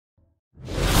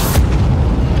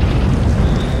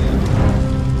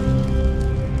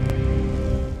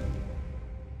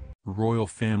royal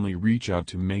family reach out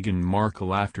to Meghan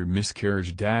Markle after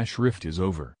miscarriage. Rift is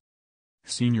over.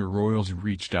 Senior royals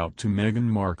reached out to Meghan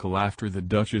Markle after the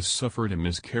Duchess suffered a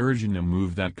miscarriage in a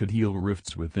move that could heal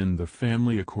rifts within the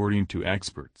family, according to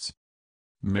experts.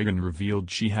 Meghan revealed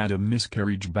she had a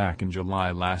miscarriage back in July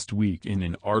last week in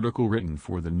an article written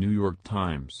for the New York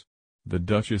Times. The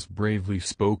Duchess bravely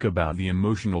spoke about the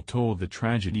emotional toll the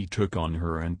tragedy took on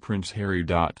her and Prince Harry.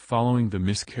 Following the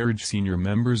miscarriage, senior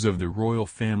members of the royal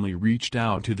family reached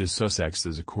out to the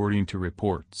Sussexes, according to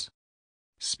reports.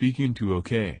 Speaking to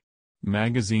OK!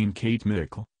 Magazine, Kate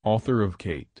Middleton, author of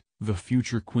Kate, the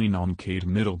Future Queen on Kate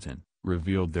Middleton,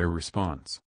 revealed their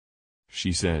response.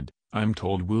 She said, "I'm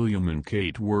told William and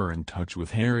Kate were in touch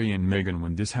with Harry and Meghan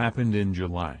when this happened in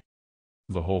July.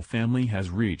 The whole family has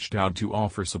reached out to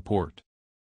offer support.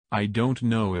 I don't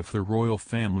know if the royal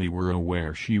family were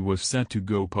aware she was set to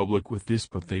go public with this,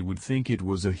 but they would think it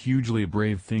was a hugely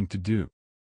brave thing to do.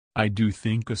 I do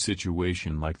think a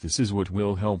situation like this is what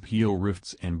will help heal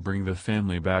rifts and bring the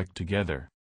family back together.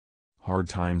 Hard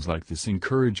times like this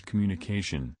encourage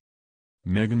communication."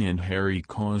 Meghan and Harry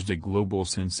caused a global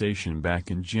sensation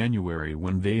back in January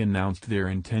when they announced their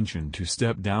intention to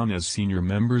step down as senior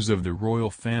members of the royal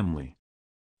family.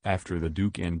 After the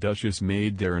Duke and Duchess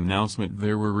made their announcement,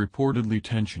 there were reportedly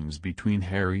tensions between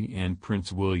Harry and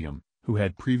Prince William, who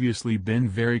had previously been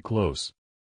very close.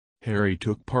 Harry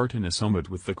took part in a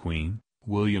summit with the Queen,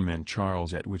 William and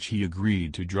Charles, at which he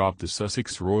agreed to drop the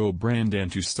Sussex royal brand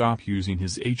and to stop using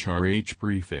his HRH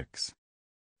prefix.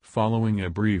 Following a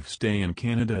brief stay in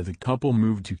Canada, the couple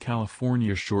moved to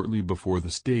California shortly before the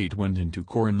state went into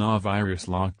coronavirus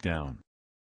lockdown.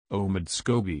 Omid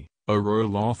Scobie, a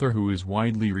royal author who is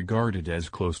widely regarded as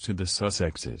close to the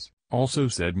Sussexes, also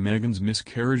said Meghan's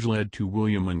miscarriage led to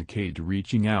William and Kate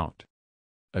reaching out.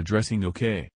 Addressing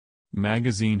OK!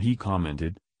 Magazine, he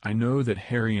commented, "I know that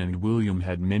Harry and William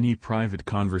had many private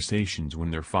conversations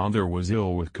when their father was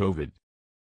ill with COVID.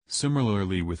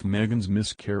 Similarly with Meghan's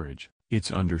miscarriage,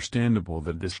 it's understandable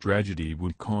that this tragedy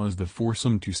would cause the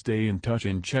foursome to stay in touch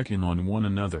and check in on one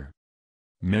another."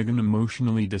 Meghan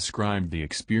emotionally described the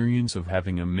experience of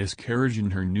having a miscarriage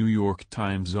in her New York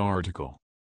Times article.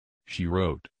 She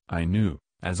wrote, "I knew,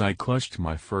 as I clutched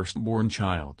my firstborn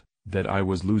child, that I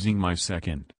was losing my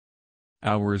second.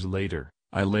 Hours later,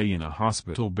 I lay in a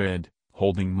hospital bed,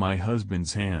 holding my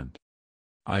husband's hand.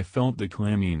 I felt the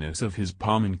clamminess of his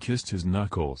palm and kissed his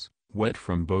knuckles, wet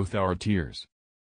from both our tears.